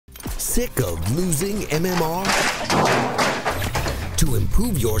Sick of losing MMR? To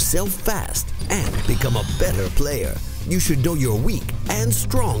improve yourself fast and become a better player, you should know your weak and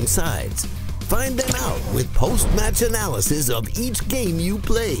strong sides. Find them out with post-match analysis of each game you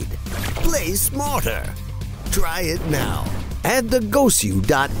played. Play smarter. Try it now. Add the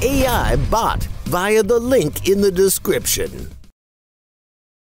Gosu.ai bot via the link in the description.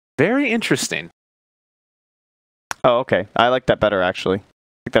 Very interesting. Oh, okay. I like that better, actually.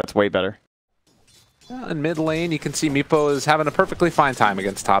 I think that's way better. In mid lane, you can see Meepo is having a perfectly fine time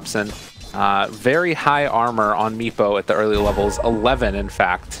against Thompson. Very high armor on Meepo at the early levels. 11, in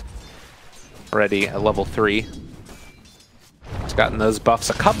fact. Already at level 3. He's gotten those buffs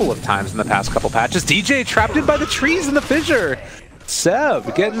a couple of times in the past couple patches. DJ trapped in by the trees in the fissure.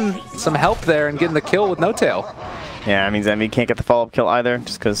 Seb getting some help there and getting the kill with no tail. Yeah, that means Envy can't get the follow-up kill either,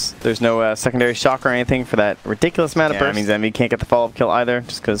 just because there's no secondary shock or anything for that ridiculous amount of burst. That means Envy can't get the follow-up kill either,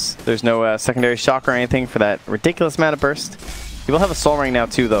 just because there's no secondary shock or anything for that ridiculous amount of burst. He will have a soul ring now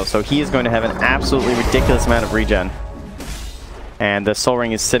too, though, so he is going to have an absolutely ridiculous amount of regen. And the soul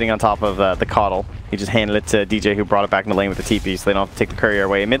ring is sitting on top of the coddle. He just handed it to DJ, who brought it back in the lane with the TP, so they don't have to take the courier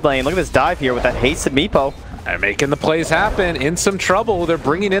away. In mid lane, look at this dive here with that hasted Meepo. They're making the plays happen. In some trouble. They're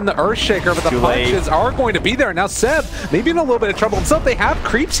bringing in the Earthshaker, but the punches are going to be there. Now Seb, maybe in a little bit of trouble himself. They have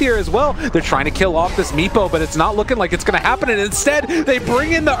creeps here as well. They're trying to kill off this Meepo, but it's not looking like it's going to happen. And instead, they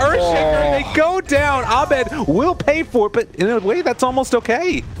bring in the Earthshaker and they go down. Abed will pay for it, but in a way, that's almost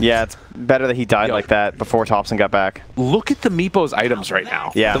okay. Yeah, it's better that he died like that before Thompson got back. Look at the Meepo's items right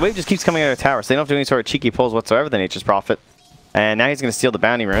now. Yeah, the wave just keeps coming out of the tower, so they don't have to do any sort of cheeky pulls whatsoever, the Nature's Prophet. And now he's going to steal the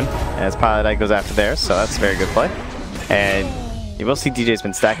bounty rune as Pilot Eye goes after theirs, so that's a very good play. And you will see DJ's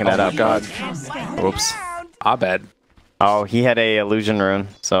been stacking that up. God. Oops. Abed. Oh, he had a illusion rune,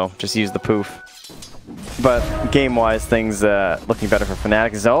 so just use the poof. But game-wise, things looking better for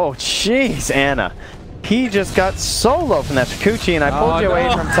Fnatic. Oh, jeez, Anna. He just got solo from that Shukuchi, and I pulled you away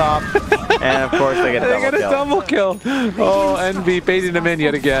from top. And, of course, they get a double kill. Oh, Envy baiting him in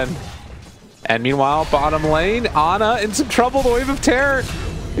yet again. And meanwhile, bottom lane, Ana in some trouble, the Wave of Terror.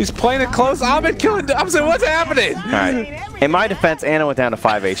 He's playing it close. Abed killing Thompson. What's happening? All right. In my defense, Ana went down to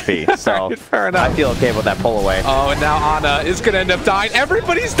 5 HP, so right, fair enough. I feel okay with that pull away. Oh, and now Ana is going to end up dying.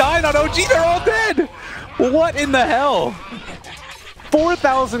 Everybody's dying on OG. They're all dead. What in the hell?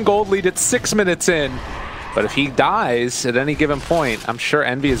 4,000 gold lead at 6 minutes in. But if he dies at any given point, I'm sure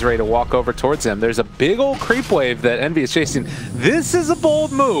Envy is ready to walk over towards him. There's a big old creep wave that Envy is chasing. This is a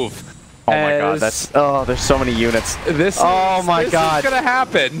bold move. Oh my god, there's so many units. This is gonna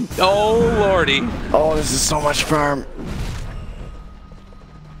happen. Oh lordy. Oh, this is so much farm.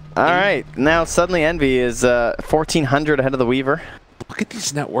 Alright, now suddenly Envy is 1,400 ahead of the Weaver. Look at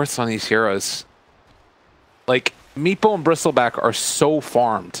these net worths on these heroes. Like, Meepo and Bristleback are so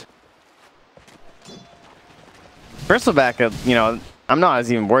farmed. Bristleback, you know, I'm not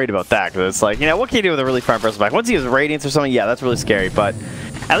as even worried about that, because it's like, you know, what can you do with a really farmed Bristleback? Once he has Radiance or something, yeah, that's really scary, but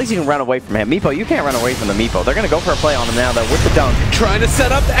at least you can run away from him. Meepo, you can't run away from the Meepo. They're going to go for a play on him now, though, with the dunk. Trying to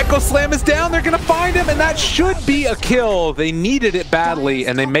set up. The Echo Slam is down. They're going to find him, and that should be a kill. They needed it badly,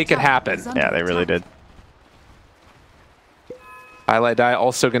 and they make it happen. Yeah, they really did. Highlight Die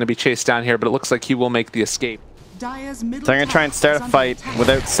also going to be chased down here, but it looks like he will make the escape. So I'm going to try and start a fight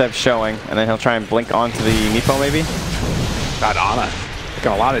without Seb showing, and then he'll try and blink onto the Meepo, maybe? Got Ana.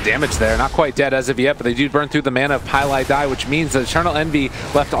 Taking a lot of damage there. Not quite dead as of yet, but they do burn through the mana of Highlight Die, which means that Eternal Envy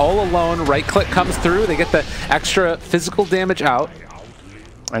left all alone. Right click comes through. They get the extra physical damage out.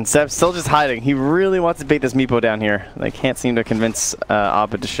 And Seb's still just hiding. He really wants to bait this Meepo down here. They can't seem to convince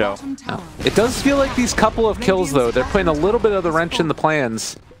Abed to show. It does feel like these couple of kills, though, they're putting a little bit of the wrench in the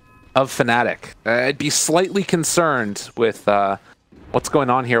plans of Fnatic. I'd be slightly concerned with what's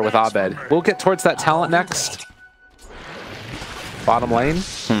going on here with Abed. We'll get towards that talent next. Bottom lane,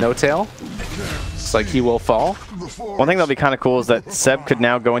 no tail. Looks like he will fall. One thing that'll be kind of cool is that Seb could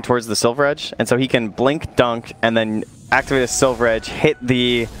now go in towards the Silver Edge, and so he can blink, dunk, and then activate a Silver Edge, hit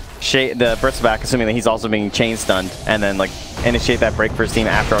the Bristleback, assuming that he's also being chain stunned, and then like initiate that break for his team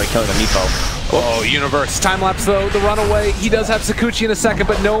after already killing the Meepo. Oh, Universe. Time-lapse, though, the runaway. He does have Shukuchi in a second,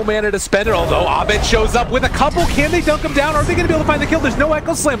 but no mana to spend it, although Abed shows up with a couple. Can they dunk him down? Are they going to be able to find the kill? There's no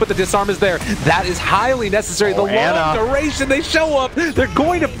Echo Slam, but the disarm is there. That is highly necessary. The long duration, they show up. They're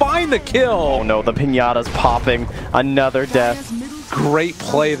going to find the kill. Oh, no, the Pinata's popping. Another death. Great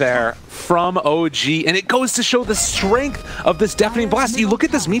play there from OG, and it goes to show the strength of this Deafening Blast. You look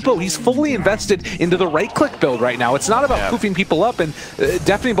at this Meepo, he's fully invested into the right-click build right now. It's not about poofing people up, and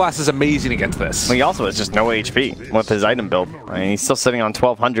Deafening Blast is amazing against this. Well, he also has just no HP with his item build. I mean, he's still sitting on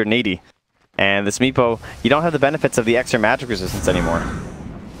 1,280. And this Meepo, you don't have the benefits of the extra magic resistance anymore.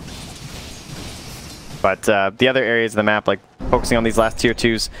 But the other areas of the map, like focusing on these last tier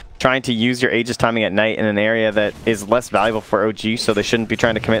 2s, trying to use your Aegis timing at night in an area that is less valuable for OG, so they shouldn't be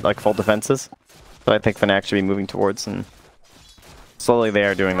trying to commit like full defenses. But I think Fnatic should be moving towards, and slowly they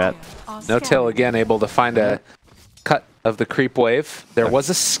are doing that. No-Tail again able to find a cut of the creep wave. There was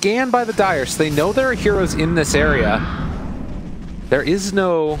a scan by the Dire, so they know there are heroes in this area. There is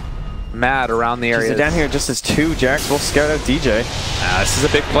no Mad around the area. They're down here just as 2. Jax will scare out DJ. This is a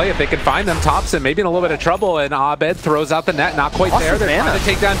big play if they can find them. Thompson maybe in a little bit of trouble, and Abed throws out the net. Not quite there. They're trying to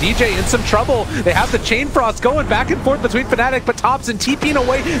take down DJ in some trouble. They have the Chain Frost going back and forth between Fnatic, but Thompson TPing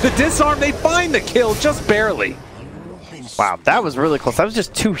away the disarm. They find the kill just barely. Wow, that was really close. That was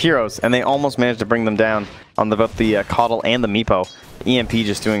just 2 heroes, and they almost managed to bring them down on both the Coddle and the Meepo. EMP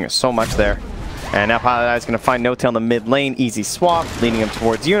just doing so much there. And now Pilot is going to find No-Tail in the mid lane. Easy swap, leading him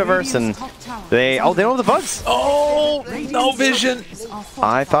towards Universe, and they don't have the bugs. Oh, no vision.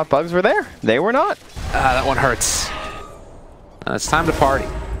 I thought bugs were there. They were not. That one hurts. It's time to party.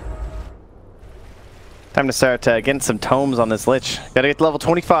 Time to start getting some tomes on this Lich. Got to get to level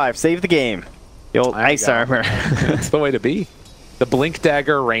 25. Save the game. The old ice armor. That's the way to be. The Blink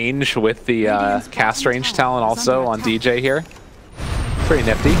Dagger range with the cast range talent also on DJ here. Pretty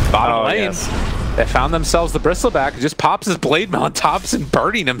nifty. Bottom lane. Yes. They found themselves the Bristleback. Just pops his blade on Thompson,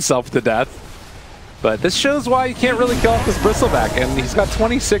 burning himself to death. But this shows why you can't really kill off this Bristleback. And he's got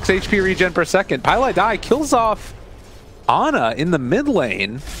 26 HP regen per second. Pilot Die kills off Ana in the mid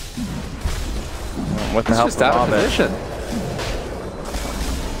lane. With the help just out of position.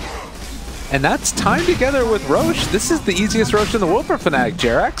 And that's timed together with Roche. This is the easiest Roche in the world for Fnatic.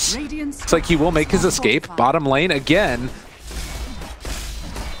 Jerax looks like he will make his escape. Bottom lane again.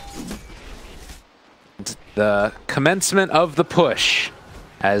 The commencement of the push,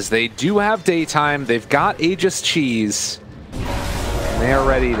 as they do have daytime. They've got Aegis Cheese. And they are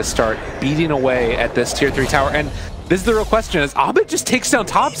ready to start beating away at this tier 3 tower. And this is the real question: is Abed just takes down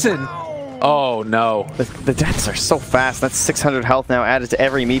Thompson? Oh no. The deaths are so fast. That's 600 health now added to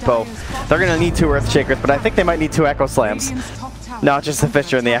every Meepo. They're going to need 2 Earthshakers, but I think they might need 2 Echo Slams. Not just the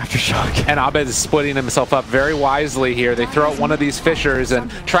Fissure and the Aftershock. And Abed is splitting himself up very wisely here. They throw out one of these Fissures and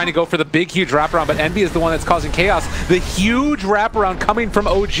trying to go for the big, huge wraparound, but Envy is the one that's causing chaos. The huge wraparound coming from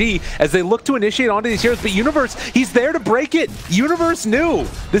OG as they look to initiate onto these heroes, but Universe, he's there to break it. Universe knew.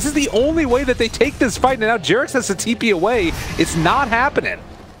 This is the only way that they take this fight, and now Jerax has to TP away. It's not happening.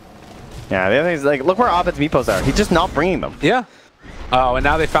 Yeah, the other thing is, like, look where Abed's Meepos are. He's just not bringing them. Yeah. Oh, and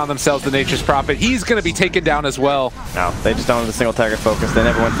now they found themselves the Nature's Prophet. He's going to be taken down as well. No, they just don't have the single target focus. They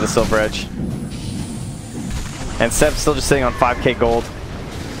never went for the Silver Edge. And Seb's still just sitting on 5k gold.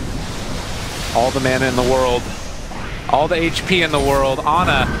 All the mana in the world. All the HP in the world.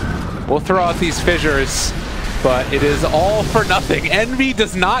 Ana will throw out these fissures, but it is all for nothing. Envy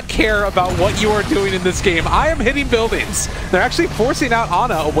does not care about what you are doing in this game. I am hitting buildings. They're actually forcing out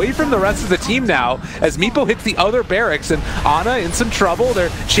Ana away from the rest of the team now as Meepo hits the other barracks, and Ana in some trouble.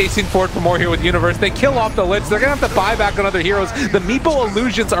 They're chasing forward for more here with Universe. They kill off the Lich. They're going to have to buy back on other heroes. The Meepo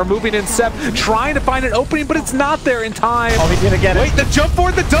illusions are moving in. Seb trying to find an opening, but it's not there in time. Oh, he's going to get it. Wait, the jump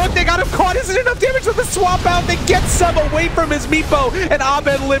forward, the dunk. They got him caught. Isn't enough damage with the swap out. They get Seb away from his Meepo, and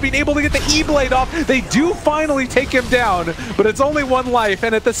Abed living, able to get the E-Blade off. They do finally take him down, but it's only 1 life,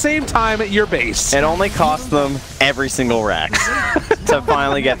 and at the same time, your base. It only cost them every single rack to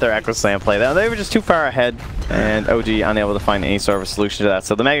finally get their Echo Slam play. They were just too far ahead, and OG unable to find any sort of a solution to that.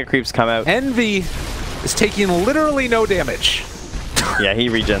 So the Mega Creeps come out. Envy is taking literally no damage. Yeah, he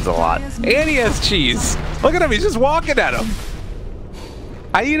regens a lot. And he has cheese. Look at him, he's just walking at him.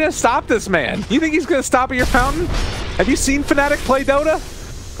 I need to stop this man. You think he's going to stop at your fountain? Have you seen Fnatic play Dota?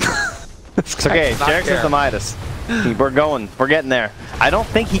 It's okay, Jerax is the Midas. We're getting there. I don't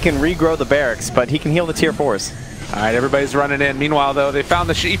think he can regrow the barracks, but he can heal the tier 4s. All right, everybody's running in. Meanwhile, though, they found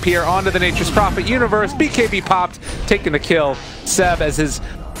the sheep here onto the Nature's Prophet Universe. BKB popped, taking the kill. Seb as his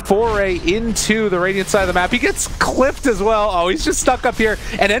foray into the Radiant side of the map. He gets clipped as well. Oh, he's just stuck up here.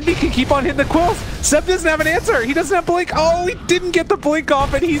 And Envy can keep on hitting the quills. Seb doesn't have an answer. He doesn't have Blink. Oh, he didn't get the Blink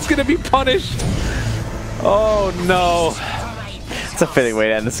off, and he's going to be punished. Oh, no. It's a fitting way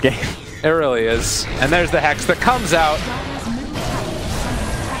to end this game. It really is. And there's the Hex that comes out.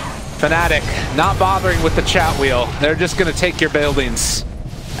 Fnatic not bothering with the chat wheel. They're just going to take your buildings.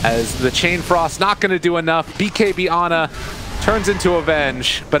 As the Chain Frost not going to do enough. BKB Ana turns into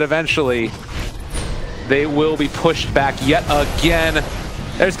Avenge, but eventually they will be pushed back yet again.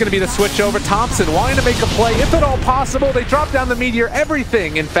 There's going to be the switch over. Thompson wanting to make a play, if at all possible. They drop down the Meteor.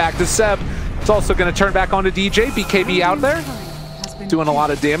 Everything, in fact, is Seb. It's also going to turn back onto DJ. BKB out there, doing a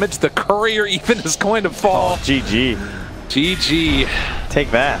lot of damage. The Courier even is going to fall. Oh, GG. GG. Take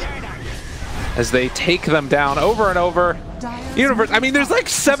that. as they take them down over and over. Universe, I mean, there's like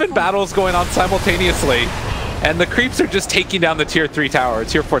 7 battles going on simultaneously, and the creeps are just taking down the tier 4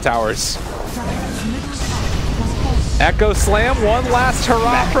 towers. Echo Slam, one last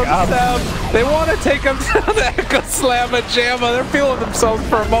hurrah from them. They want to take them down. The Echo Slam and Jamma. They're feeling themselves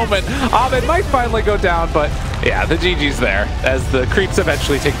for a moment. Abed might finally go down, but yeah, the GG's there as the creeps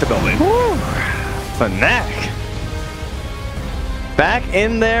eventually take the building. Fnatic back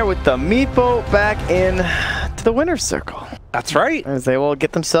in there with the Meepo back in to the winner's circle. That's right. As they will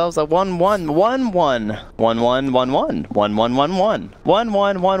get themselves a 1-1, 1-1, 1-1, 1-1, 1-1, 1-1,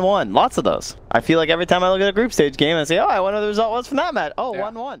 1-1, 1-1. Lots of those. I feel like every time I look at a group stage game, I say, oh, I wonder what the result was from that match. Oh,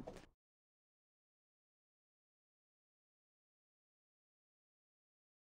 1-1.